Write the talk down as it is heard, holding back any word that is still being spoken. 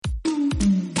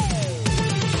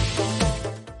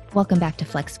Welcome back to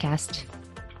FlexCast.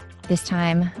 This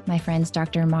time, my friends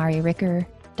Dr. Mari Ricker,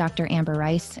 Dr. Amber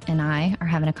Rice, and I are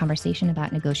having a conversation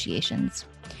about negotiations.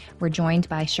 We're joined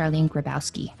by Charlene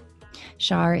Grabowski.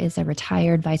 Char is a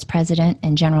retired vice president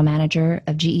and general manager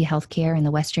of GE Healthcare in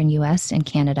the Western US and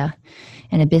Canada,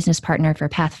 and a business partner for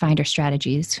Pathfinder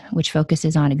Strategies, which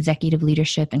focuses on executive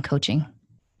leadership and coaching.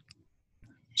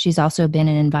 She's also been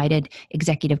an invited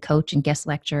executive coach and guest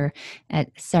lecturer at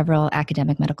several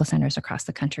academic medical centers across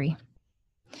the country.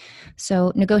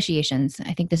 So, negotiations,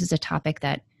 I think this is a topic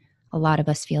that a lot of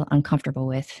us feel uncomfortable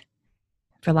with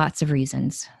for lots of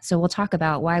reasons. So we'll talk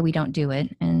about why we don't do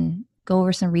it and go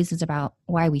over some reasons about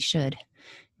why we should.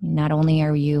 Not only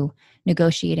are you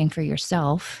negotiating for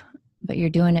yourself, but you're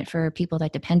doing it for people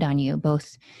that depend on you,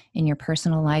 both in your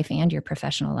personal life and your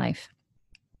professional life.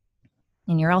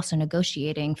 And you're also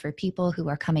negotiating for people who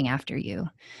are coming after you.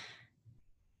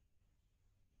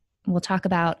 We'll talk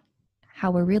about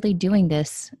how we're really doing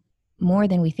this more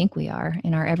than we think we are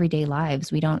in our everyday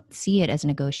lives. We don't see it as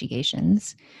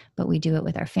negotiations, but we do it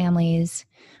with our families,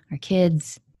 our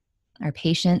kids, our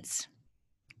patients.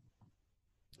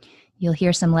 You'll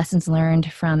hear some lessons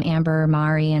learned from Amber,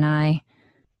 Mari, and I,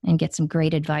 and get some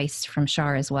great advice from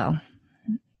Char as well.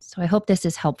 So I hope this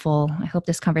is helpful. I hope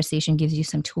this conversation gives you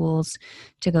some tools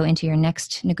to go into your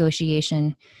next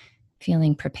negotiation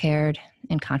feeling prepared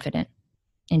and confident.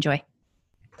 Enjoy.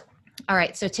 All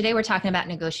right, so today we're talking about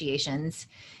negotiations,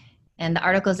 and the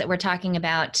articles that we're talking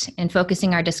about and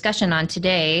focusing our discussion on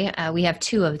today, we have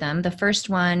two of them. The first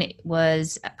one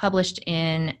was published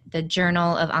in the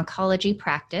Journal of Oncology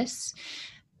Practice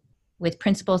with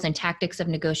Principles and Tactics of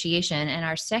Negotiation, and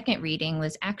our second reading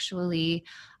was actually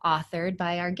authored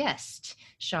by our guest,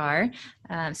 Char.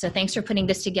 So thanks for putting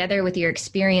this together with your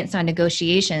experience on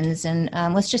negotiations, and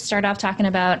let's just start off talking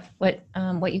about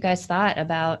what you guys thought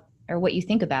about, or what you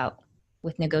think about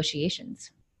with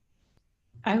negotiations.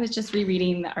 I was just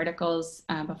rereading the articles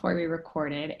before we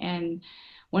recorded, and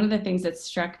one of the things that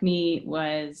struck me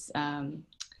was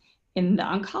in the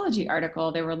oncology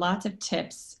article, there were lots of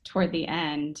tips toward the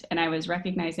end, and I was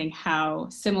recognizing how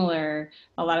similar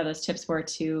a lot of those tips were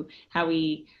to how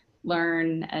we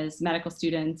learn as medical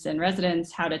students and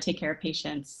residents how to take care of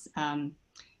patients.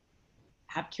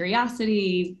 Have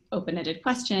curiosity, open-ended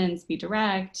questions, be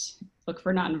direct, look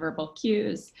for nonverbal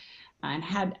cues. And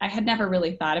I had never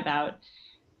really thought about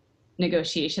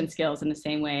negotiation skills in the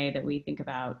same way that we think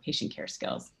about patient care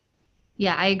skills.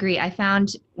 Yeah, I agree. I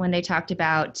found when they talked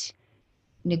about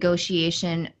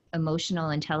negotiation,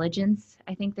 emotional intelligence,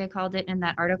 I think they called it in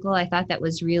that article, I thought that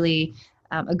was really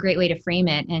a great way to frame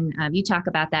it. And you talk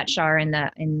about that, Char, in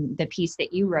the piece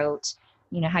that you wrote,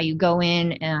 how you go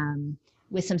in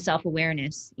with some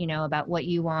self-awareness, about what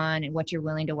you want and what you're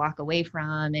willing to walk away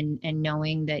from, and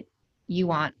knowing that you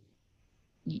want,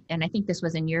 and I think this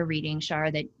was in your reading,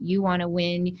 Char, that you want to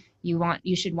win,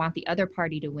 you should want the other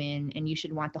party to win, and you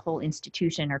should want the whole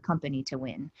institution or company to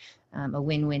win, a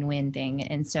win-win-win thing.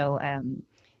 And so,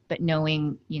 but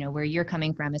knowing, where you're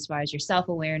coming from as far as your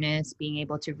self-awareness, being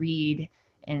able to read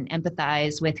and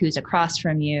empathize with who's across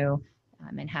from you,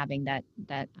 and having that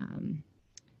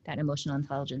emotional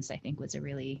intelligence, I think was a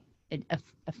really,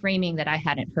 a framing that I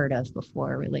hadn't heard of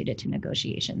before related to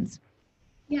negotiations.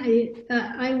 Yeah,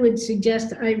 I would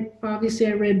suggest, I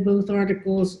read both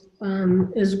articles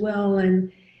as well, and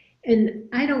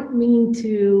I don't mean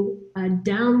to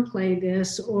downplay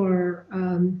this or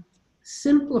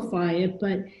simplify it,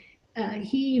 but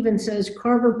he even says,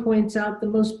 Carver points out the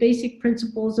most basic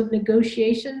principles of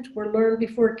negotiations were learned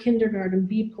before kindergarten: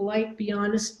 be polite, be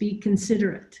honest, be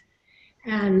considerate.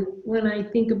 And when I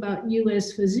think about you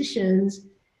as physicians,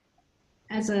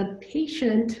 as a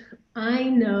patient, I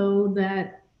know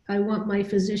that I want my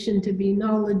physician to be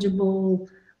knowledgeable,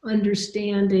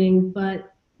 understanding,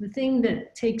 but the thing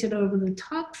that takes it over the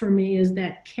top for me is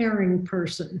that caring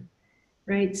person,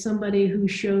 right? Somebody who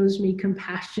shows me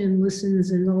compassion,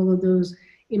 listens, and all of those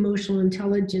emotional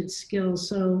intelligence skills.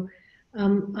 So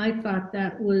I thought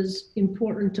that was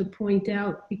important to point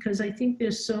out, because I think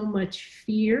there's so much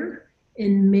fear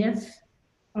and myth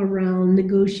around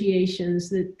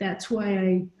negotiations that's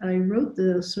why I wrote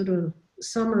the sort of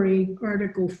summary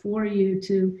article for you,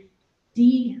 to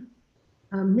demystify,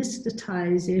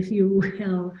 if you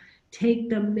will, take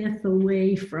the myth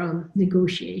away from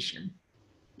negotiation.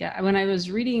 Yeah, when I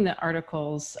was reading the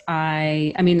articles,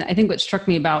 I think what struck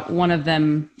me about one of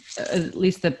them, at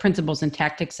least the Principles and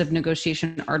Tactics of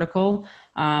Negotiation article,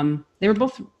 they were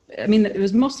both, it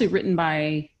was mostly written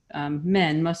by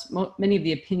men. Many of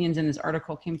the opinions in this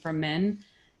article came from men.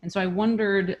 And so I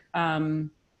wondered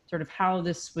sort of how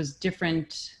this was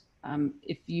different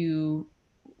if you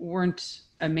weren't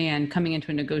a man coming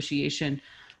into a negotiation,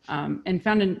 and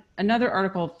found another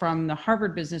article from the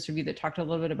Harvard Business Review that talked a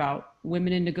little bit about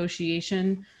women in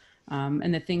negotiation,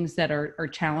 and the things that are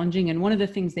challenging. And one of the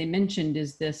things they mentioned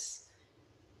is this,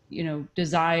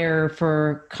 desire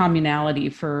for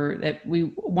communality, for that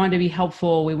we want to be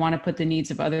helpful, we want to put the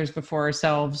needs of others before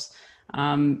ourselves,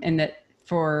 and that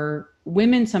for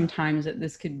women sometimes that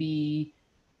this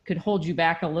could hold you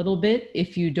back a little bit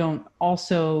if you don't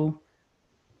also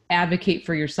advocate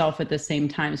for yourself at the same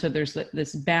time. So there's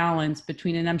this balance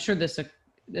between, and I'm sure this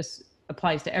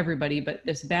applies to everybody, but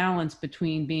this balance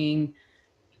between being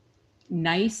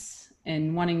nice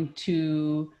and wanting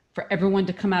for everyone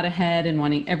to come out ahead and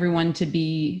wanting everyone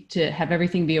to have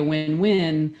everything be a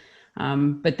win-win,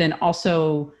 but then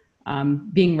also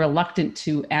being reluctant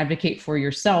to advocate for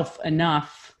yourself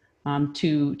enough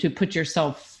to put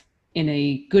yourself in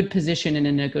a good position in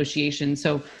a negotiation.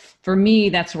 So for me,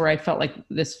 that's where I felt like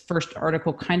this first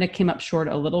article kind of came up short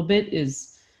a little bit,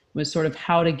 was sort of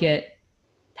how to get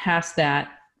past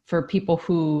that for people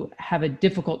who have a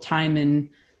difficult time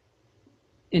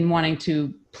in wanting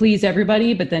to please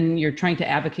everybody, but then you're trying to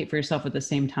advocate for yourself at the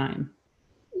same time.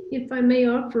 If I may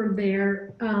offer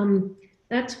there,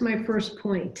 that's my first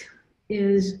point,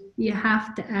 is you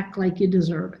have to act like you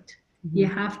deserve it. Mm-hmm. You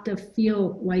have to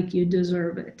feel like you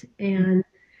deserve it. And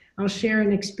I'll share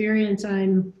an experience.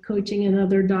 I'm coaching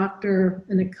another doctor,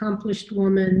 an accomplished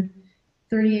woman,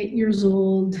 38 years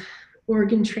old,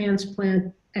 organ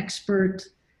transplant expert,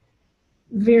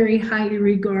 very highly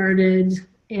regarded,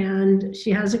 and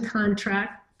she has a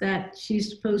contract that she's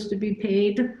supposed to be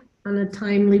paid on a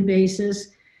timely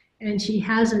basis, and she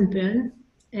hasn't been,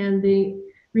 and the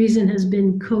reason has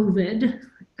been COVID.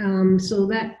 So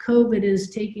that COVID is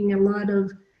taking a lot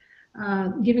of,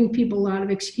 giving people a lot of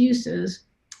excuses.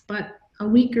 But a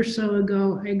week or so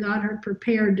ago, I got her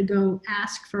prepared to go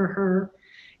ask for her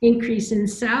increase in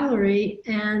salary,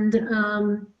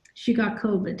 and she got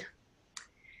COVID.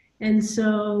 And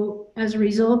so as a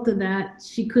result of that,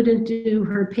 she couldn't do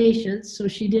her patients, so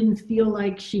she didn't feel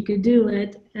like she could do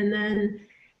it. And then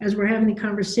as we're having the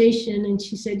conversation, and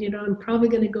she said, I'm probably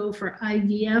going to go for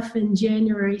IVF in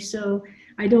January, so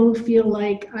I don't feel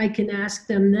like I can ask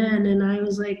them then. And I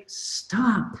was like,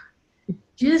 stop.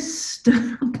 Just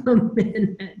stop a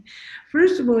minute.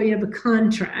 First of all, you have a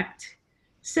contract.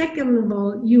 Second of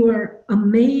all, you are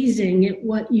amazing at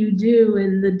what you do,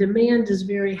 and the demand is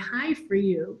very high for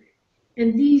you.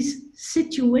 And these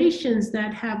situations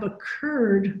that have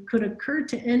occurred could occur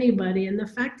to anybody. And the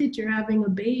fact that you're having a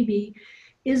baby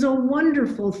is a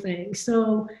wonderful thing.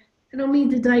 So I don't mean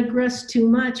to digress too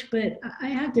much, but I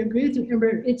have to agree with you,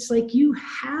 Amber. It's like you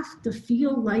have to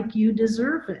feel like you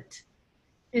deserve it.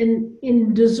 And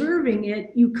in deserving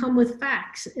it, you come with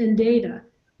facts and data,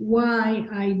 why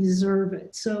I deserve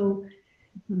it. So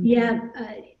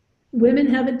women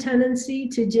have a tendency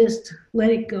to just let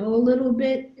it go a little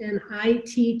bit. And I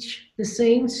teach the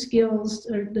same skills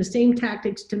or the same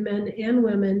tactics to men and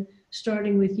women,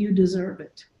 starting with you deserve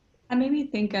it. That made me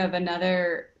think of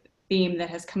another theme that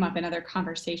has come up in other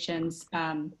conversations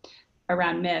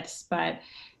around myths, but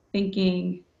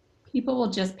thinking people will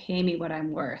just pay me what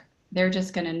I'm worth. They're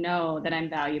just going to know that I'm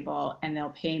valuable and they'll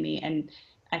pay me. And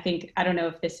I don't know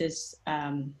if this is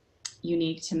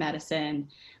unique to medicine,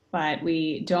 but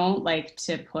we don't like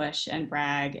to push and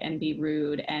brag and be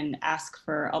rude and ask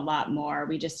for a lot more.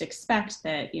 We just expect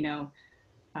that,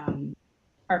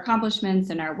 our accomplishments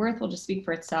and our worth will just speak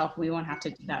for itself. We won't have to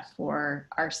do that for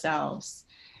ourselves.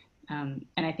 And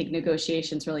I think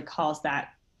negotiations really calls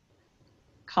that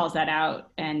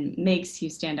out and makes you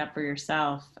stand up for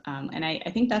yourself. And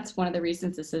I think that's one of the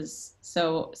reasons this is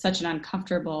such an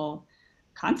uncomfortable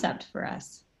concept for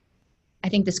us. I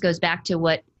think this goes back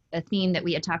to a theme that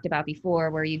we had talked about before,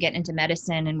 where you get into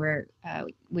medicine and we're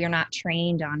not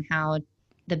trained on how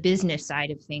the business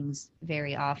side of things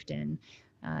very often.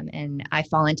 And I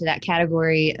fall into that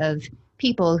category of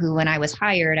people who, when I was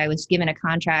hired, I was given a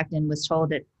contract and was told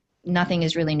that nothing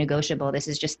is really negotiable. This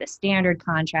is just the standard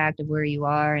contract of where you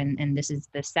are, and this is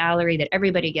the salary that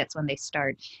everybody gets when they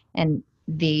start. And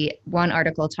the one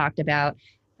article talked about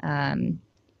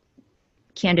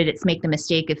candidates make the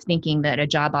mistake of thinking that a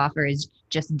job offer is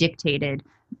just dictated,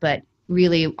 but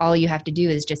really all you have to do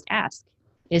is just ask,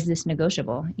 is this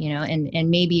negotiable? And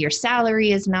maybe your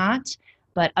salary is not,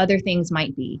 but other things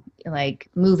might be, like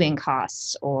moving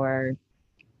costs or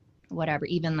whatever,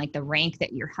 even like the rank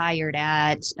that you're hired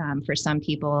at, for some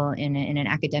people in an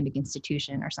academic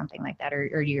institution or something like that,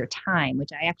 or your time,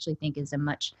 which I actually think is a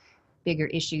much bigger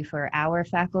issue for our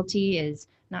faculty, is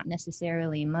not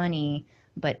necessarily money,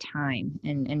 but time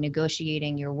and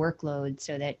negotiating your workload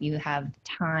so that you have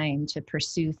time to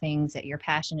pursue things that you're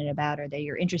passionate about or that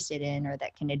you're interested in or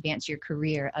that can advance your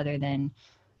career other than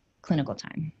clinical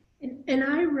time. And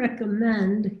I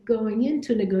recommend going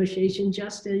into negotiation,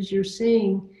 just as you're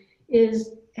saying,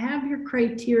 is have your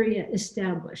criteria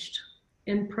established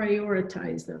and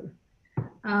prioritize them.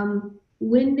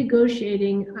 When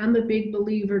negotiating, I'm a big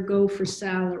believer, go for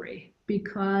salary,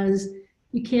 because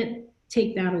you can't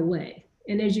take that away.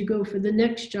 And as you go for the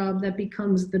next job, that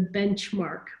becomes the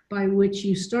benchmark by which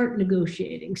you start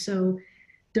negotiating. So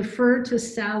defer to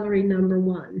salary, number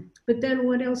one. But then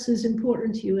what else is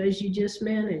important to you as you just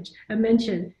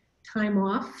mentioned time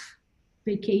off,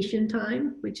 vacation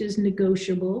time, which is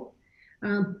negotiable,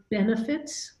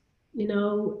 benefits,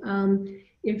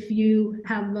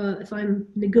 if I'm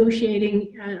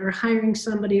negotiating or hiring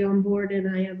somebody on board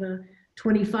and I have a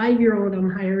 25-year-old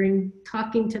I'm hiring,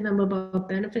 talking to them about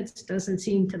benefits doesn't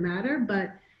seem to matter. But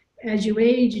as you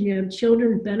age and you have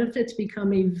children, benefits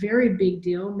become a very big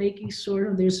deal, making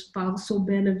sure there's spousal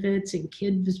benefits and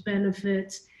kids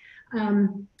benefits.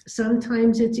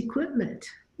 Sometimes it's equipment.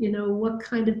 What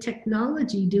kind of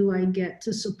technology do I get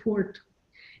to support?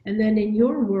 And then in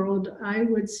your world, I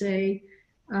would say,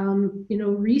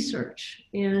 research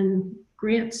and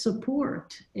grant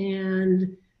support,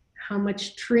 and how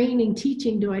much training,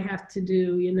 teaching do I have to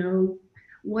do?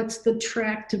 What's the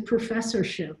track to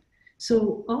professorship?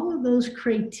 So all of those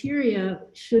criteria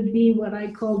should be what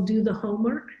I call do the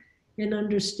homework and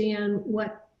understand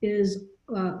what's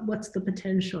the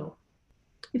potential.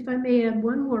 If I may add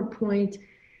one more point,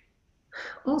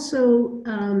 also,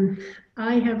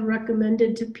 I have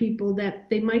recommended to people that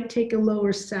they might take a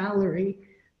lower salary,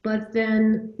 but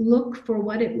then look for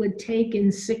what it would take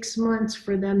in 6 months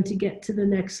for them to get to the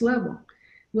next level,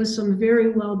 with some very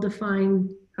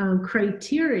well-defined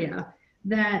criteria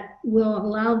that will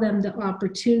allow them the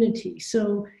opportunity.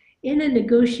 So in a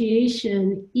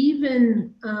negotiation,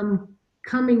 even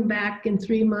coming back in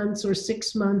 3 months or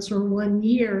 6 months or 1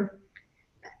 year,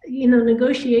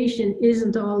 negotiation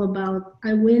isn't all about,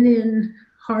 I went in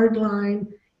hard line,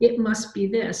 it must be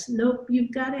this. Nope,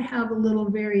 you've got to have a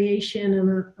little variation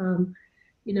and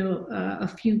a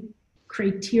few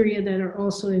criteria that are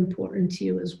also important to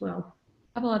you as well.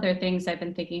 A couple other things I've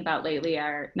been thinking about lately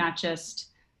are not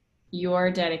just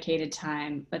your dedicated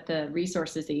time, but the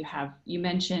resources that you have. You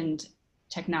mentioned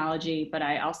technology, but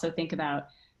I also think about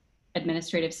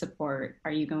administrative support.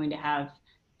 Are you going to have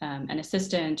an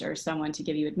assistant or someone to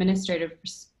give you administrative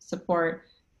support?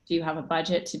 Do you have a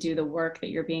budget to do the work that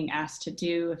you're being asked to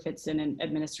do if it's in an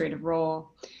administrative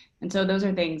role? And so those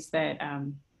are things that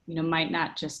might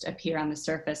not just appear on the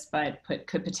surface, but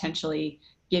could potentially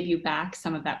give you back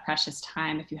some of that precious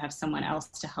time if you have someone else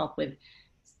to help with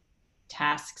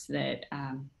tasks that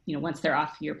once they're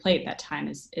off your plate, that time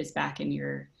is back in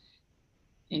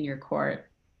your court.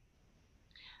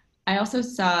 I also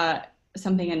saw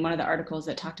something in one of the articles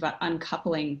that talked about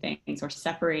uncoupling things or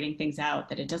separating things out,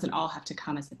 that it doesn't all have to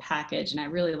come as a package. And I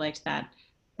really liked that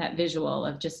visual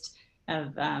of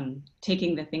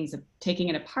taking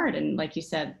it apart. And like you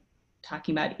said,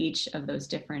 talking about each of those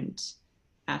different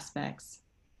aspects.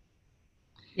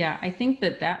 Yeah, I think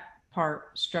that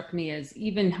part struck me as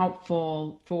even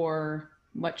helpful for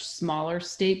much smaller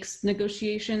stakes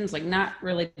negotiations, like not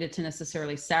related to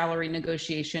necessarily salary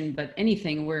negotiation, but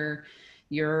anything where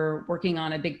you're working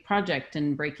on a big project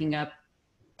and breaking up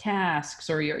tasks,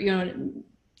 or you're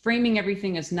framing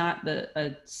everything as not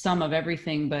a sum of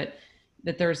everything, but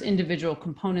that there's individual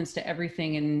components to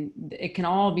everything, and it can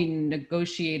all be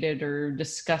negotiated or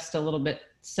discussed a little bit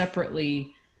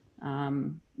separately,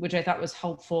 which I thought was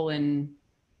helpful in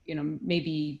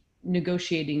maybe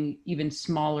negotiating even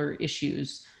smaller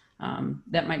issues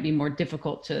that might be more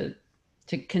difficult to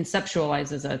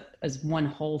conceptualize as one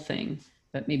whole thing,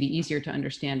 but maybe easier to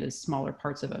understand as smaller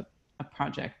parts of a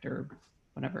project or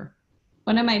whatever.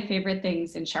 One of my favorite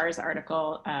things in Char's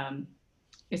article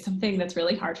is something that's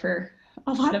really hard for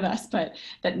a lot of us, but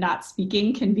that not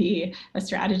speaking can be a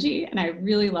strategy. And I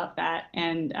really love that.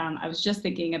 And I was just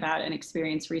thinking about an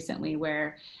experience recently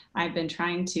where I've been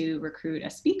trying to recruit a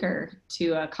speaker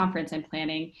to a conference I'm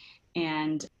planning,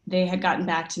 and they had gotten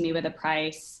back to me with a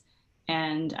price,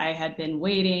 and I had been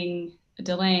waiting,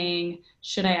 delaying.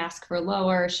 Should I ask for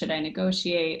lower? Should I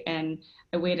negotiate? And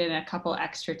I waited a couple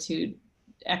extra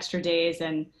days.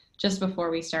 And just before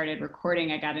we started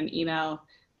recording, I got an email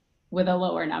with a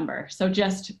lower number. So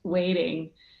just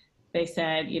waiting, they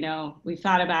said, we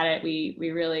thought about it. We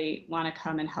really want to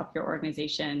come and help your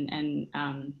organization.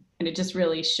 And it just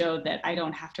really showed that I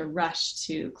don't have to rush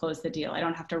to close the deal. I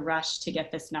don't have to rush to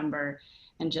get this number.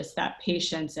 and just that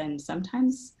patience, and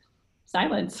sometimes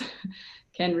silence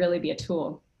can really be a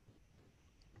tool.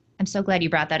 I'm so glad you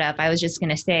brought that up. I was just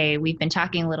going to say, we've been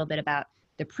talking a little bit about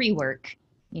the pre-work,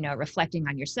 reflecting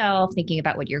on yourself, thinking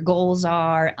about what your goals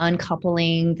are,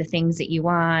 uncoupling the things that you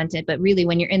want. But really,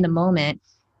 when you're in the moment,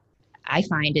 I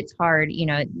find it's hard.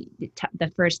 The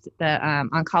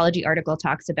oncology article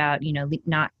talks about,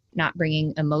 not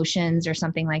bringing emotions or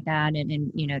something like that,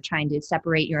 and trying to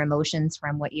separate your emotions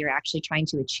from what you're actually trying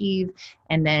to achieve.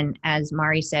 And then, as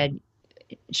Mari said,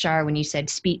 Shar, when you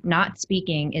said not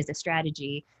speaking is a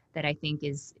strategy that I think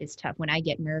is tough. When I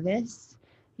get nervous,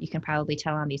 you can probably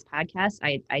tell on these podcasts,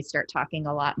 I start talking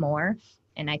a lot more.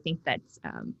 And I think that's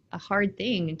a hard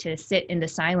thing, to sit in the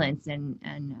silence. And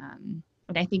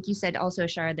I think you said also,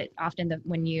 Shar, that often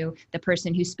the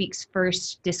person who speaks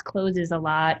first discloses a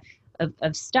lot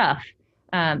of stuff.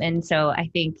 And so I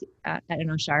think, I don't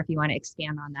know, Shar, if you want to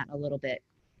expand on that a little bit.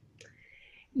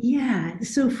 Yeah.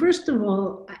 So first of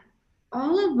all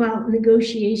about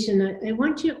negotiation, I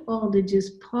want you all to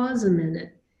just pause a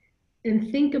minute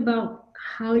and think about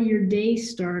how your day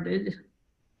started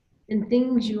and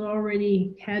things you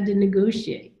already had to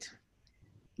negotiate.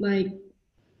 Like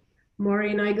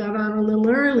Mari and I got on a little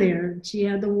earlier. She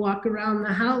had to walk around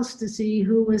the house to see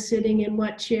who was sitting in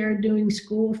what chair doing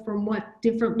school from what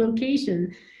different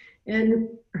location. And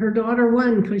her daughter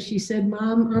won because she said,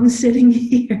 "Mom, I'm sitting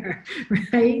here,"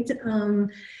 right?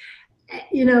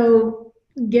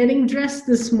 Getting dressed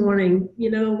this morning,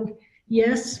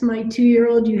 yes, my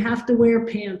 2-year-old, you have to wear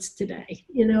pants today,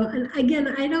 and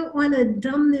again, I don't want to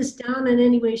dumb this down in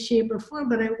any way, shape, or form,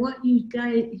 but I want you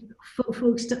guys,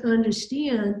 folks, to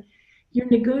understand you're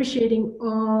negotiating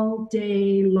all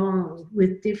day long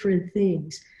with different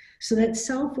things. So that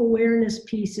self-awareness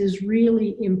piece is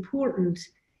really important.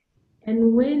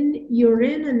 And when you're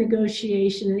in a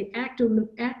negotiation, the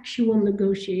actual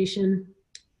negotiation,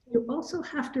 you also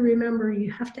have to remember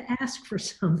you have to ask for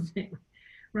something,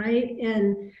 right?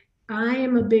 And I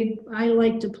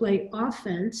like to play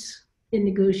offense in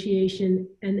negotiation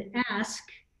and ask,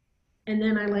 and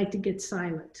then I like to get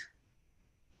silent.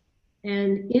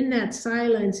 And in that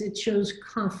silence, it shows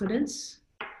confidence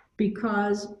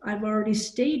because I've already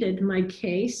stated my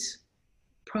case,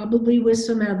 probably with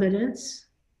some evidence.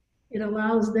 It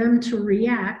allows them to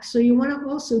react. So you want to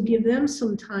also give them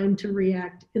some time to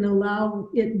react and allow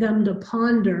them to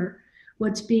ponder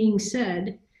what's being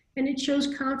said. And it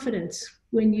shows confidence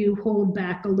when you hold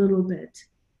back a little bit.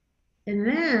 And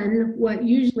then what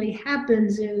usually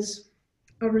happens is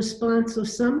a response of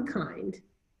some kind.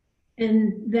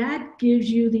 And that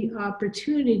gives you the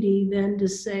opportunity then to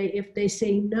say, if they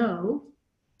say no,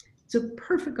 it's a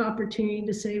perfect opportunity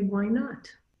to say, why not?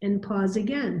 And pause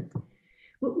again.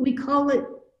 We call it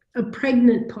a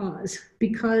pregnant pause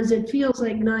because it feels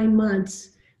like 9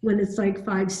 months when it's like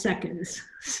 5 seconds.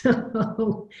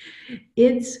 So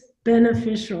it's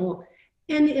beneficial.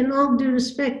 And in all due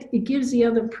respect, it gives the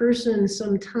other person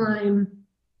some time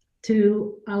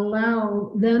to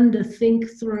allow them to think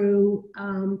through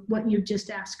what you've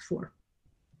just asked for.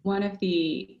 One of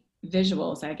the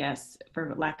visuals, I guess,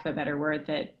 for lack of a better word,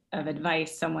 of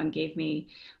advice someone gave me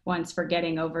once for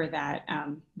getting over that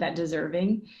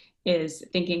deserving is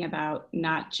thinking about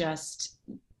not just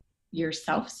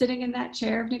yourself sitting in that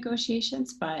chair of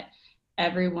negotiations, but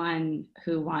everyone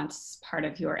who wants part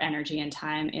of your energy and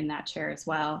time in that chair as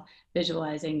well.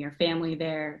 Visualizing your family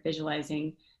there,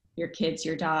 visualizing your kids,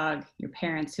 your dog, your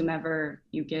parents, whomever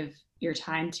you give your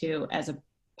time to as a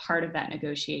part of that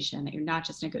negotiation, that you're not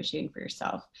just negotiating for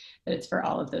yourself, that it's for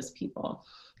all of those people.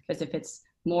 Because if it's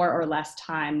more or less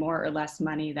time, more or less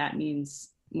money, that means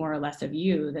more or less of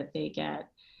you that they get.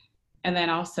 And then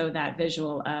also that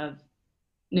visual of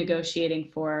negotiating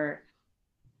for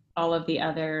all of the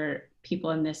other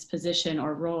people in this position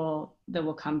or role that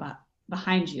will come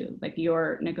behind you. Like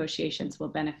your negotiations will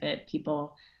benefit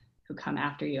people who come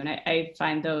after you. And I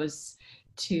find those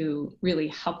two really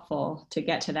helpful to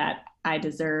get to that I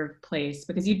deserve place,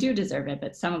 because you do deserve it,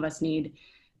 but some of us need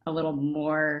a little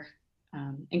more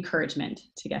encouragement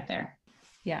to get there.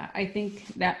 Yeah, I think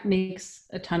that makes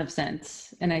a ton of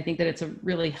sense. And I think that it's a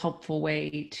really helpful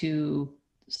way to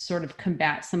sort of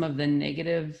combat some of the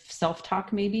negative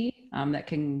self-talk maybe that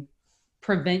can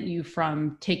prevent you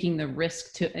from taking the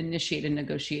risk to initiate a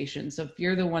negotiation. So if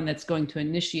you're the one that's going to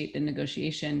initiate the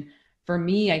negotiation, for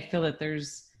me, I feel that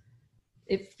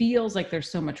it feels like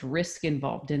there's so much risk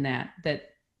involved in that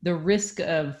the risk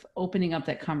of opening up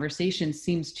that conversation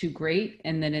seems too great.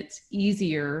 And then it's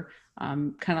easier,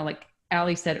 kind of like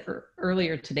Ali said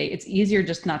earlier today, it's easier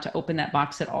just not to open that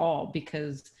box at all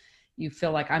because you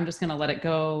feel like I'm just going to let it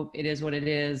go. It is what it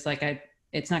is. Like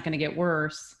it's not going to get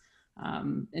worse.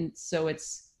 And so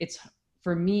it's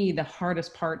for me, the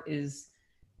hardest part is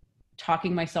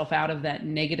talking myself out of that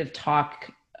negative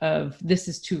talk of this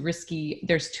is too risky.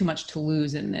 There's too much to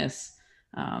lose in this.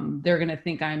 They're going to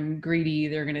think I'm greedy.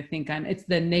 They're going to think it's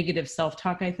the negative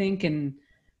self-talk, I think. And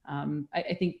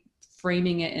I think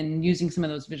framing it and using some of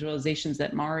those visualizations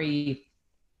that Mari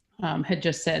had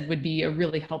just said would be a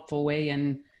really helpful way,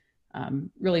 and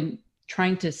really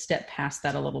trying to step past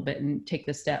that a little bit and take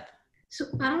the step. So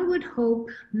I would hope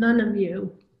none of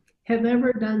you have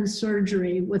ever done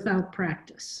surgery without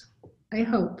practice. I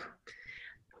hope.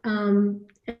 And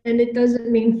it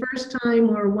doesn't mean first time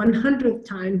or 100th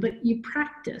time, but you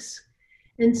practice.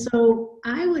 And so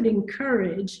I would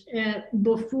encourage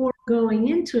before going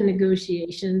into a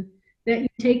negotiation that you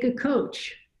take a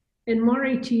coach. And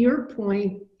Mari, to your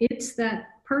point, it's that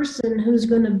person who's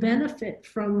going to benefit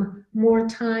from more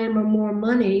time or more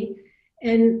money.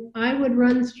 And I would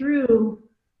run through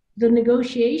the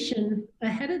negotiation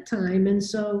ahead of time. And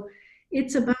so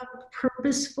it's about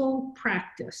purposeful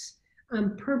practice.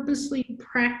 I'm purposely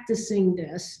practicing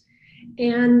this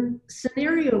and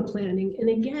scenario planning. And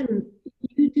again,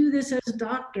 you do this as a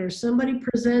doctor. Somebody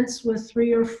presents with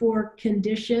 3 or 4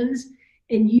 conditions,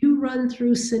 and you run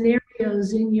through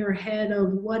scenarios in your head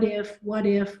of what if, what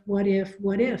if, what if,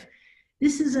 what if.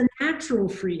 This is a natural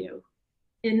for you.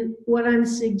 And what I'm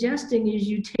suggesting is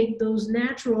you take those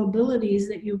natural abilities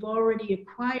that you've already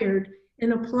acquired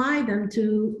and apply them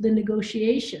to the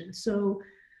negotiation. So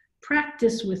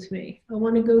practice with me. I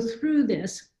want to go through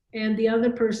this. And the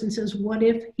other person says, what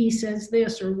if he says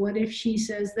this, or what if she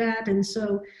says that? And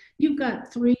so you've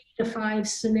got 3 to 5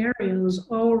 scenarios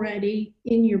already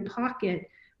in your pocket,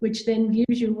 which then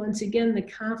gives you, once again, the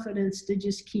confidence to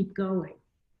just keep going.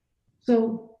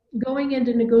 So going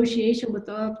into negotiation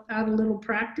without a little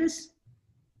practice,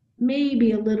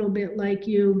 maybe a little bit like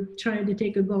you trying to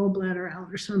take a gallbladder out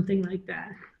or something like that.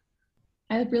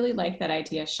 I really like that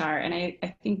idea, Shar. And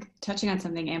I think touching on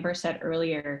something Amber said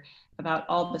earlier about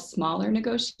all the smaller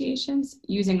negotiations,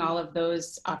 using all of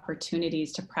those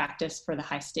opportunities to practice for the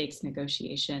high stakes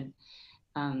negotiation.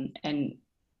 And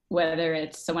whether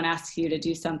it's someone asks you to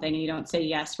do something and you don't say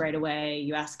yes right away,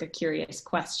 you ask a curious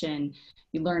question,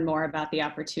 you learn more about the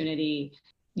opportunity,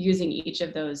 using each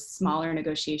of those smaller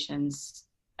negotiations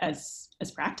as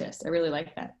practice. I really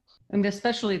like that. And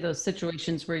especially those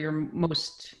situations where you're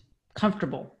most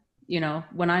comfortable.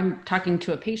 When I'm talking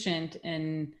to a patient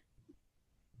and,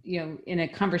 in a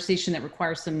conversation that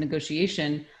requires some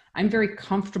negotiation, I'm very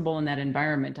comfortable in that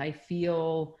environment. I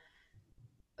feel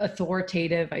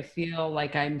authoritative. I feel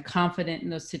like I'm confident in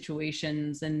those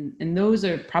situations. And those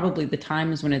are probably the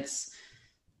times when it's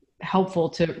helpful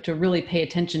to really pay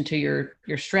attention to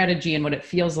your strategy and what it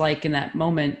feels like in that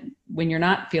moment when you're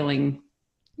not feeling,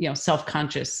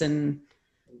 self-conscious and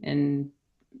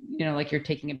like you're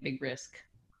taking a big risk.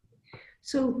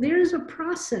 So there's a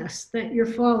process that you're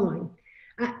following.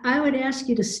 I would ask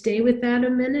you to stay with that a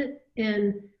minute.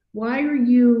 And why are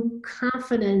you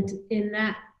confident in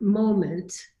that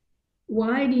moment?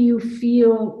 Why do you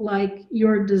feel like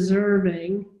you're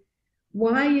deserving?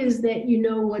 Why is that you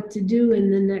know what to do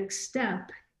in the next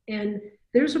step? And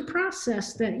there's a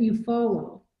process that you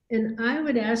follow. And I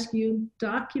would ask you,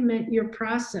 document your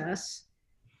process,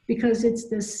 because it's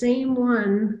the same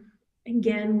one,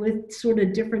 again, with sort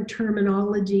of different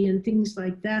terminology and things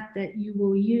like that you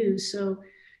will use. So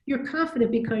you're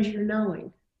confident because you're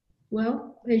knowing.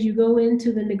 Well, as you go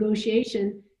into the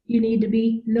negotiation, you need to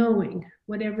be knowing,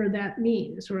 whatever that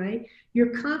means, right?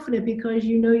 You're confident because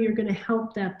you know you're going to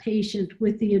help that patient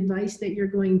with the advice that you're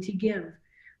going to give.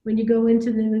 When you go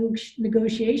into the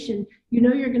negotiation, you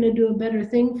know you're going to do a better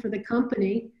thing for the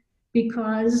company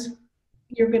because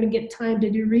you're going to get time to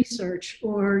do research,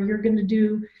 or you're going to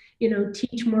do,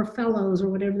 teach more fellows, or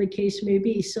whatever the case may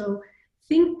be. So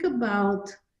think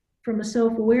about, from a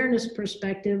self-awareness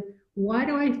perspective, why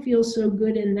do I feel so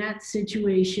good in that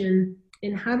situation?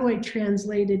 And how do I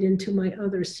translate it into my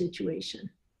other situation?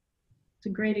 It's a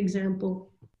great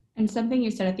example. And something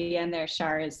you said at the end there,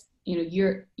 Shar, is,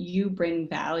 you bring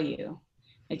value,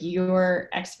 like your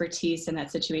expertise in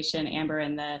that situation, Amber,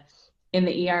 in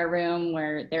the ER room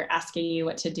where they're asking you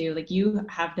what to do, like you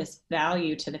have this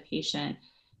value to the patient.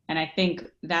 And I think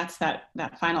that's that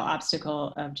final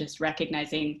obstacle of just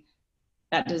recognizing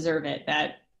that deserve it,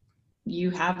 that you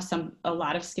have a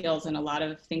lot of skills and a lot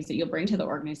of things that you'll bring to the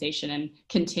organization, and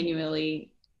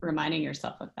continually reminding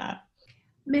yourself of that.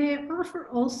 May I offer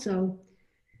also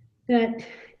that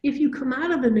if you come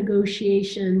out of a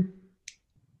negotiation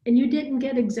and you didn't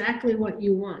get exactly what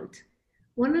you want,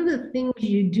 one of the things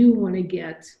you do want to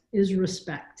get is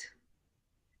respect.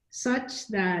 such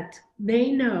that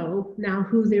they know now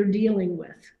who they're dealing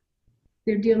with.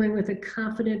 They're dealing with a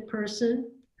confident person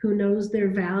who knows their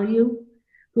value,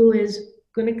 who is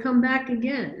going to come back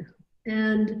again.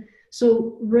 And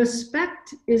so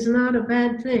respect is not a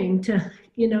bad thing to,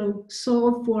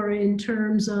 solve for in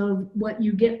terms of what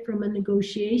you get from a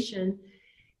negotiation.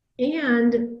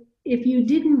 And if you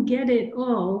didn't get it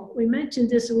all, we mentioned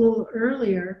this a little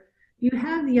earlier, you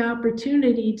have the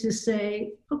opportunity to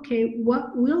say, okay,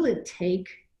 what will it take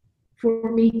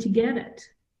for me to get it?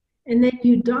 And then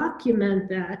you document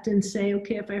that and say,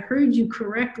 okay, if I heard you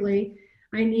correctly,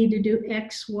 I need to do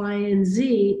X, Y, and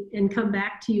Z and come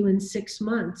back to you in 6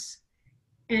 months.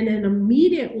 And then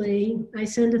immediately I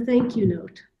send a thank you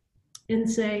note and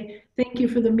say, thank you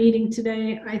for the meeting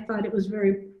today. I thought it was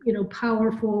very,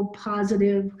 powerful,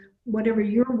 positive, whatever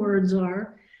your words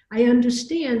are. I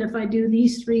understand if I do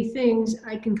these 3 things,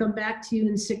 I can come back to you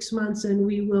in 6 months and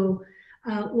we will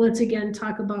once again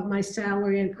talk about my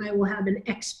salary, and I will have an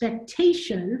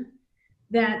expectation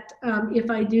that if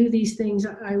I do these things,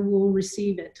 I will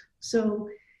receive it. So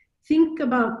think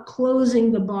about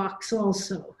closing the box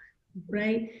also,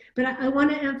 right? But I want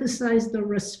to emphasize the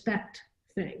respect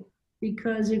thing,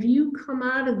 because if you come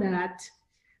out of that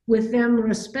with them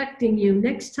respecting you,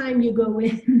 next time you go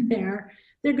in there,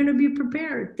 they're going to be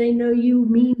prepared. They know you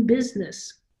mean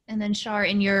business. And then Shar,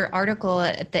 in your article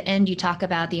at the end, you talk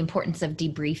about the importance of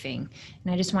debriefing.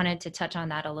 And I just wanted to touch on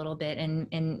that a little bit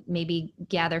and maybe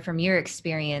gather from your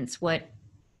experience what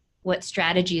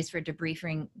strategies for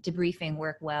debriefing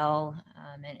work well,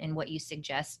 and what you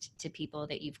suggest to people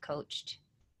that you've coached.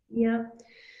 Yeah.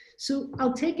 So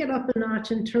I'll take it up a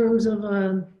notch in terms of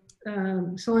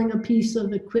selling a piece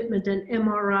of equipment, an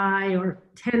MRI or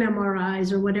 10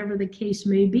 MRIs or whatever the case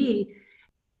may be.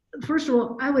 First of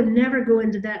all, I would never go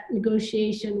into that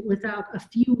negotiation without a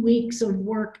few weeks of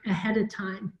work ahead of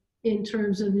time in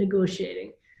terms of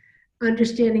negotiating.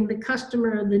 Understanding the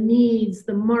customer, the needs,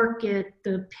 the market,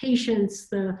 the patients,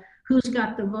 who's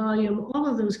got the volume, all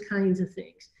of those kinds of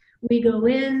things. We go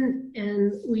in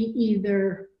and we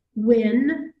either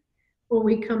win or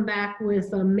we come back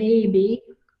with a maybe.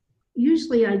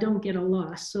 Usually I don't get a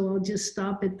loss, so I'll just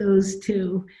stop at those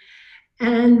 2.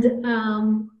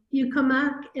 And you come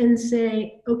back and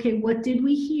say, okay, what did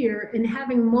we hear? And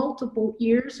having multiple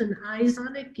ears and eyes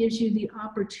on it gives you the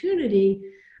opportunity.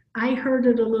 I heard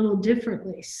it a little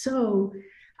differently. So,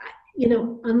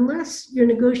 unless you're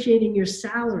negotiating your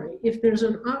salary, if there's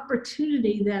an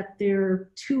opportunity that there are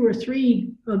 2 or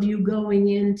 3 of you going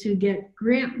in to get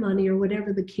grant money or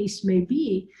whatever the case may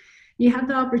be, you have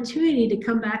the opportunity to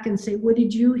come back and say, what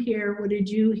did you hear? What did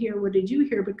you hear? What did you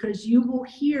hear? Because you will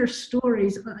hear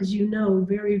stories, as you know,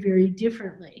 very, very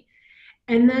differently.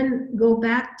 And then go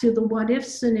back to the what if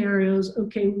scenarios.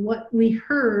 Okay, what we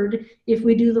heard, if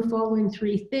we do the following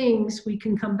 3 things, we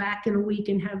can come back in a week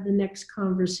and have the next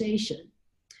conversation.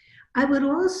 I would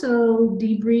also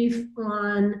debrief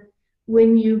on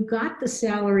when you got the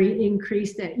salary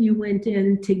increase that you went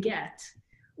in to get,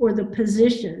 or the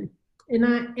position,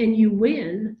 and you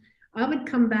win. I would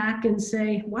come back and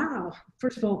say, wow,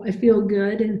 first of all, I feel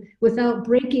good. And without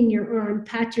breaking your arm,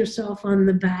 pat yourself on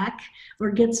the back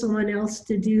or get someone else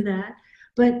to do that.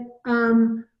 But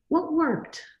what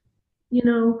worked?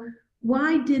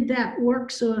 Why did that work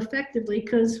so effectively?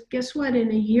 Because guess what?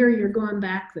 In a year, you're going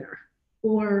back there.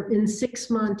 Or in 6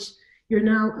 months, you're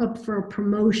now up for a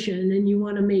promotion and you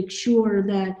want to make sure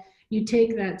that you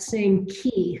take that same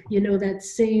key, that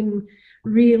same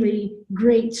really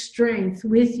great strength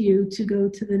with you to go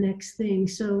to the next thing.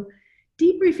 So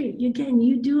debriefing, again,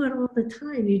 you do it all the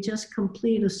time. You just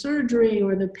complete a surgery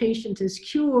or the patient is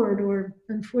cured, or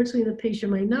unfortunately the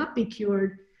patient might not be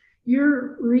cured.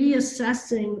 You're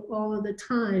reassessing all of the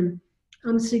time.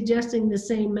 I'm suggesting the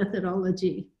same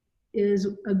methodology is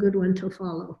a good one to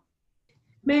follow.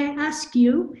 May I ask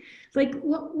you, what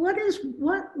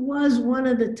was one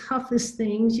of the toughest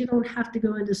things? You don't have to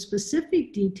go into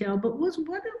specific detail, but what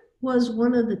was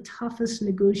one of the toughest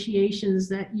negotiations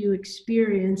that you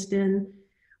experienced, and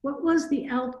what was the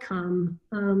outcome?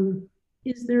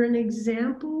 Is there an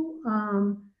example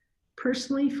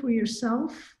personally for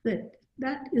yourself that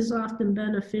is often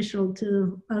beneficial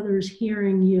to others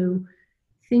hearing you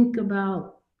think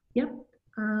about, yep,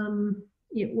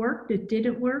 it worked, it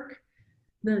didn't work?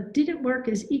 The didn't work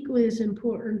is equally as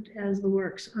important as the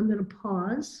works. I'm going to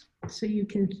pause so you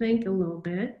can think a little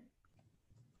bit.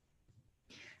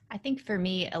 I think for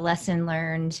me, a lesson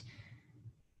learned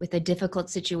with a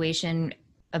difficult situation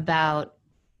about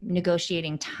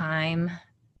negotiating time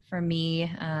for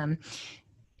me,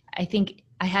 I think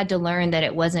I had to learn that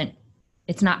it wasn't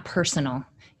it's not personal,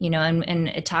 and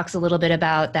it talks a little bit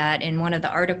about that in one of the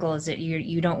articles, that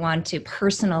you don't want to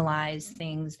personalize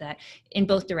things that in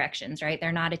both directions, right?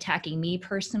 They're not attacking me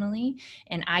personally,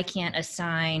 and I can't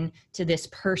assign to this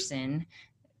person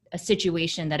a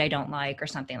situation that I don't like or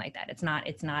something like that. It's not,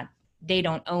 they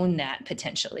don't own that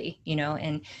potentially,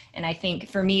 and I think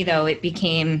for me though, it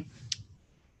became,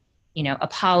 a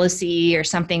policy or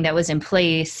something that was in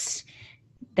place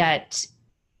that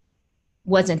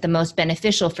wasn't the most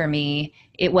beneficial for me.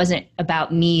 It wasn't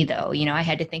about me though. I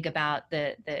had to think about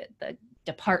the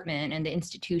department and the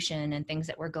institution and things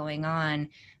that were going on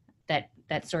that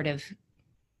sort of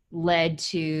led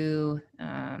to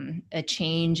a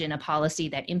change in a policy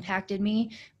that impacted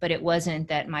me, but it wasn't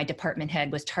that my department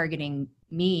head was targeting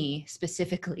me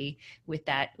specifically with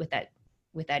that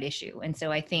issue. And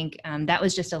so I think that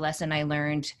was just a lesson I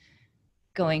learned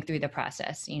going through the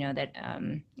process, that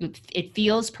it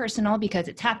feels personal because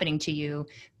it's happening to you,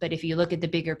 but if you look at the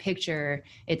bigger picture,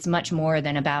 it's much more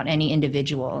than about any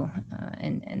individual.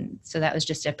 And so that was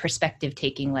just a perspective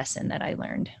taking lesson that I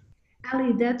learned.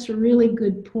 Ali, that's a really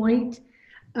good point.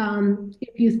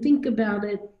 If you think about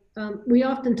it, we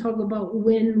often talk about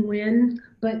win-win,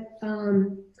 but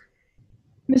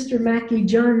Mr. Mackey,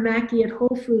 John Mackey at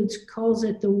Whole Foods calls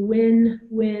it the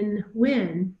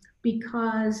win-win-win,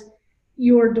 because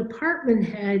your department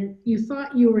head, you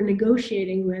thought you were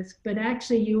negotiating with, but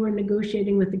actually you were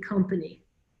negotiating with the company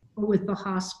or with the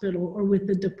hospital or with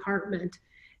the department.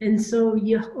 And so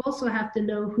you also have to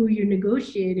know who you're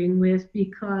negotiating with,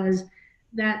 because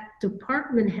that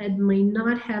department head may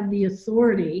not have the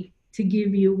authority to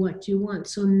give you what you want.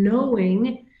 So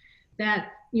knowing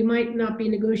that you might not be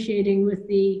negotiating with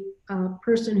the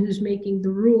person who's making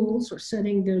the rules or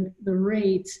setting the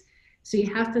rates. So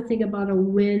you have to think about a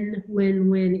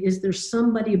win-win-win. Is there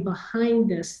somebody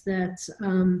behind this that's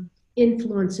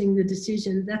influencing the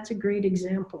decision? That's a great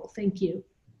example. Thank you.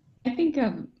 I think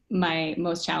of my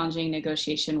most challenging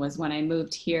negotiation was when I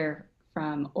moved here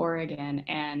from Oregon,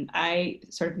 and I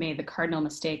sort of made the cardinal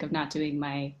mistake of not doing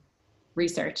my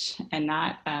research and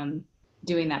not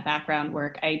doing that background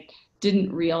work. I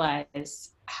didn't realize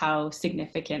how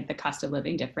significant the cost of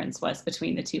living difference was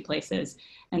between the two places.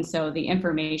 And so the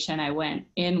information I went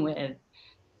in with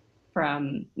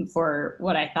for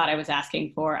what I thought I was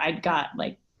asking for, I got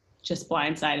just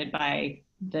blindsided by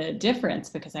the difference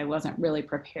because I wasn't really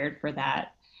prepared for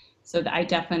that. So I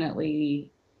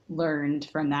definitely learned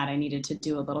from that. I needed to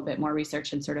do a little bit more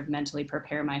research and sort of mentally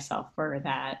prepare myself for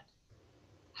that.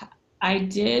 I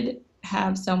did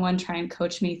have someone try and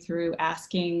coach me through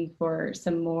asking for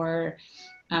some more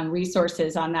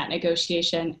resources on that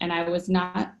negotiation, and I was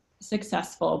not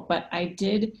successful, but I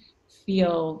did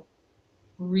feel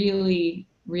really,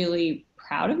 really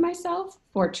proud of myself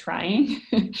for trying.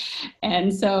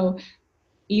 And so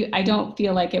I don't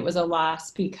feel like it was a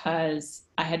loss because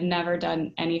I had never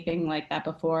done anything like that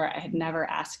before. I had never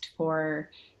asked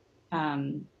for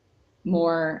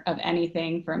more of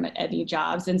anything from any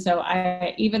jobs. And so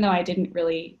even though I didn't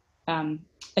really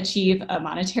achieve a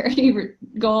monetary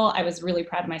goal, I was really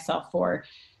proud of myself for,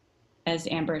 as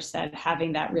Amber said,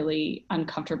 having that really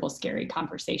uncomfortable, scary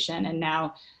conversation. And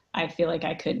now I feel like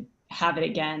I could have it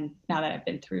again now that I've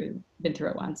been through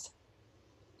it once.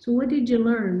 So what did you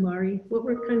learn, Laurie? What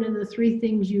were kind of the 3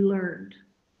 things you learned?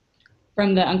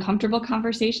 From the uncomfortable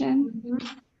conversation?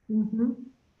 Mm-hmm.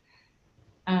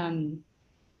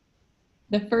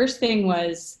 The first thing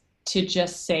was to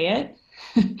just say it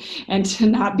and to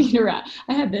not beat around.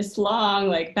 I had this long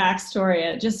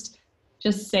backstory. Just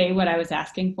say what I was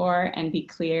asking for and be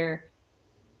clear.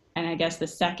 And I guess the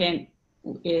second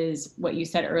is what you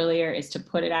said earlier, is to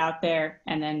put it out there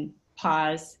and then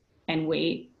pause and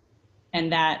wait.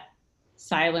 And that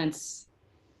silence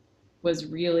was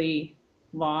really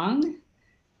long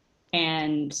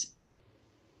and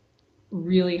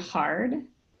really hard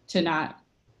to not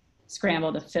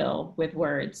scramble to fill with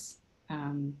words.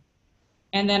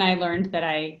 And then I learned that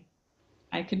I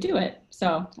could do it.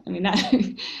 So, I mean,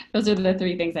 those are the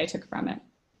 3 things I took from it.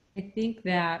 I think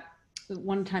that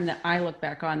one time that I look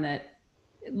back on that,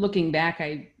 looking back,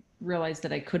 I realized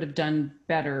that I could have done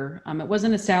better. It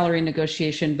wasn't a salary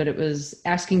negotiation, but it was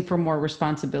asking for more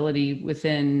responsibility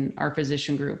within our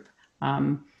physician group.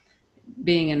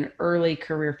 Being an early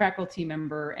career faculty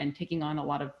member and taking on a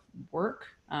lot of work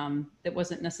that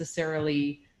wasn't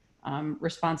necessarily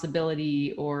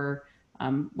responsibility or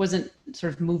wasn't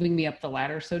sort of moving me up the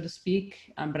ladder, so to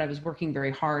speak, but I was working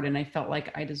very hard and I felt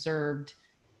like I deserved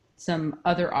some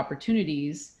other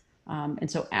opportunities. And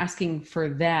so asking for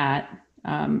that,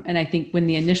 and I think when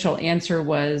the initial answer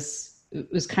was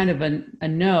kind of a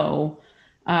no,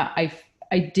 I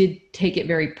I did take it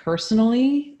very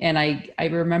personally. And I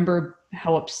remember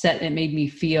how upset it made me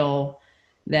feel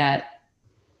that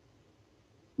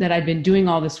I'd been doing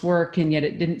all this work and yet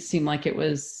it didn't seem like it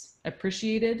was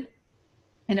appreciated.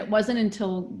 And it wasn't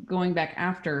until going back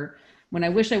after, when I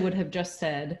wish I would have just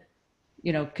said,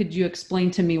 you know, could you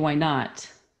explain to me why not?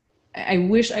 I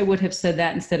wish I would have said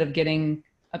that instead of getting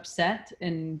upset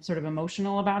and sort of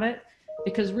emotional about it,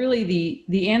 because really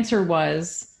the answer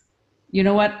was, you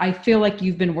know what, I feel like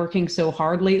you've been working so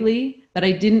hard lately that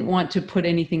I didn't want to put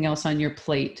anything else on your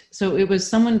plate. So it was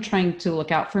someone trying to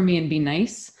look out for me and be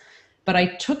nice, but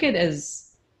I took it as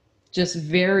just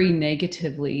very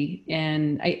negatively.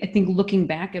 And I think looking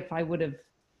back, if I would have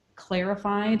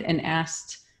clarified and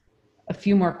asked a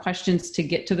few more questions to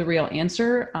get to the real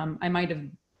answer, I might have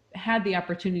had the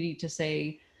opportunity to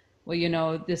say, well, you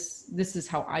know, this is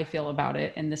how I feel about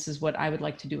it, and this is what I would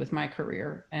like to do with my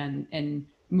career, and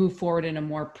move forward in a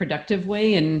more productive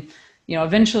way, and, you know,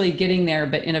 eventually getting there,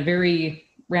 but in a very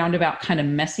roundabout kind of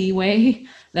messy way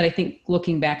that I think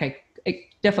looking back, I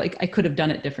definitely, I could have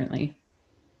done it differently.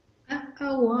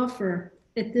 I'll offer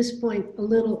at this point a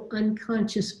little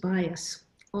unconscious bias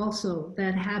also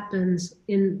that happens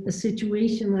in a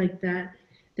situation like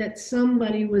that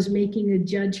somebody was making a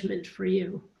judgment for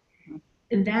you.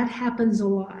 And that happens a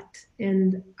lot.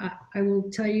 And I will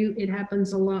tell you, it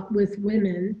happens a lot with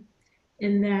women,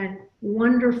 in that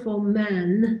wonderful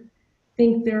men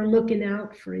think they're looking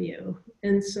out for you.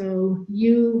 And so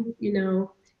you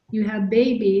know, you have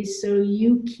babies, so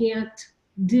you can't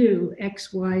do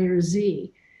X, Y, or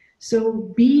Z.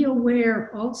 So be aware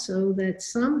also that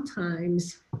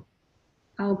sometimes,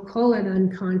 I'll call it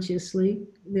unconsciously,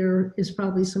 there is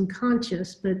probably some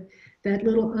conscious, but that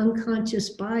little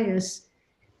unconscious bias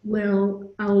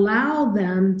will allow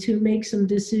them to make some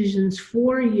decisions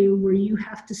for you where you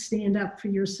have to stand up for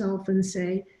yourself and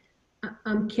say,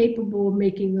 I'm capable of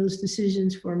making those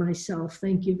decisions for myself.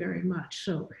 Thank you very much.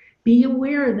 So be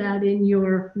aware that in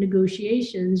your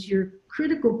negotiations, your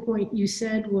critical point you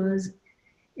said was,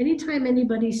 anytime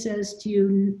anybody says to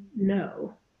you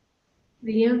no,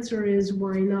 the answer is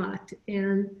why not?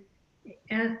 And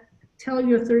tell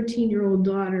your 13-year-old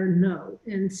daughter no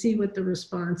and see what the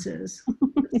response is.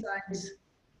 Besides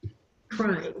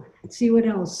crying, see what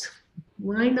else.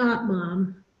 Why not,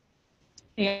 Mom?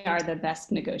 They are the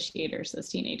best negotiators, those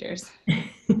teenagers.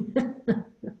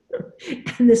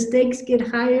 And the stakes get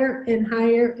higher and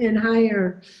higher and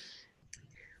higher.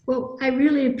 Well, I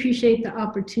really appreciate the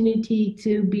opportunity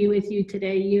to be with you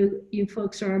today. You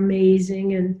folks are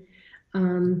amazing, and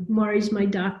Mari's my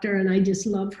doctor, and I just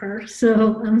love her.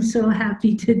 So I'm so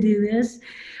happy to do this.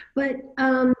 But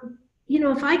you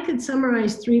know, if I could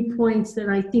summarize 3 points that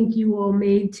I think you all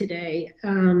made today.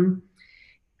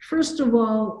 First of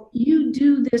all, you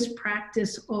do this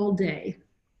practice all day.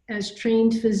 As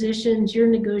trained physicians, you're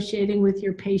negotiating with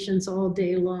your patients all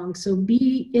day long. So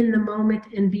be in the moment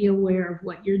and be aware of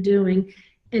what you're doing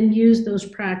and use those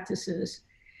practices.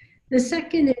 The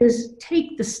second is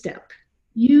take the step.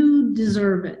 You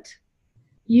deserve it.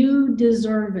 You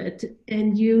deserve it.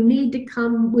 And you need to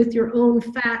come with your own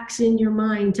facts in your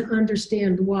mind to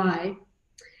understand why.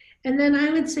 And then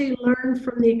I would say learn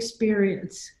from the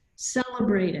experience.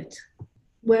 Celebrate it.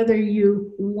 Whether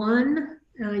you won,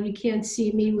 you can't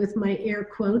see me with my air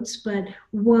quotes, but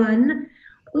won,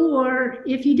 or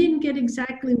if you didn't get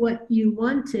exactly what you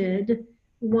wanted,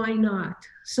 why not?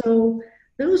 So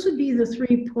those would be the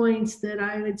 3 points that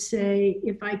I would say,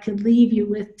 if I could leave you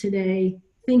with today,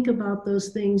 think about those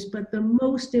things. But the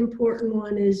most important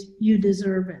one is you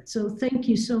deserve it. So thank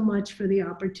you so much for the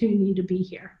opportunity to be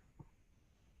here.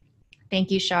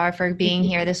 Thank you, Shar, for being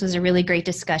here. This was a really great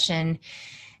discussion.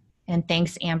 And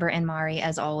thanks, Amber and Mari,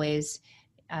 as always.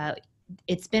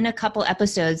 It's been a couple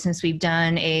episodes since we've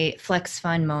done a Flex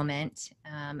Fun moment,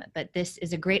 but this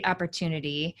is a great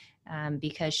opportunity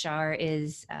because Shar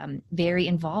is very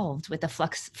involved with the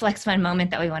Flex Fun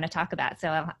moment that we want to talk about.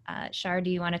 So Shar, do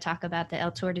you want to talk about the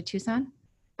El Tour de Tucson?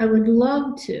 I would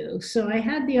love to. So I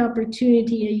had the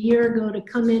opportunity a year ago to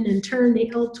come in and turn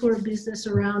the El Tour business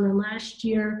around. And last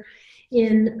year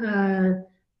in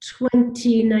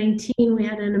 2019, we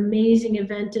had an amazing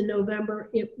event in November.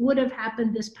 It would have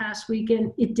happened this past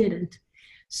weekend. It didn't.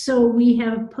 So we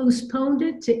have postponed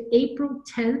it to April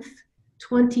 10th,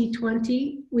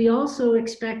 2020. We also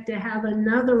expect to have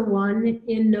another one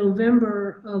in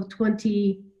November of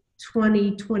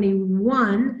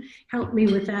 2021. Help me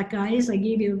with that, guys. I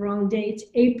gave you the wrong dates.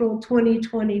 April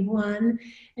 2021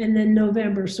 and then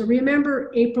November. So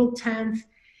remember April 10th.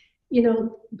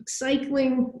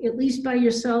 cycling, at least by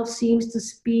yourself, seems to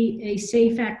be a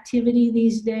safe activity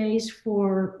these days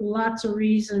for lots of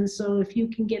reasons. So if you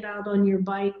can get out on your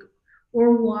bike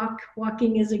or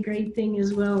walking is a great thing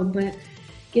as well. But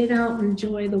get out and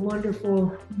enjoy the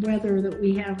wonderful weather that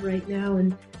we have right now,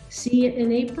 and see you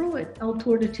in April at El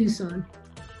Tour de Tucson.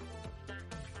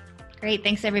 Great.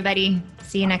 Thanks, everybody.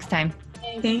 See you next time.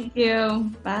 Thank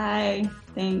you. Bye.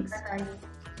 Thanks.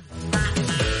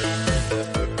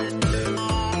 Bye.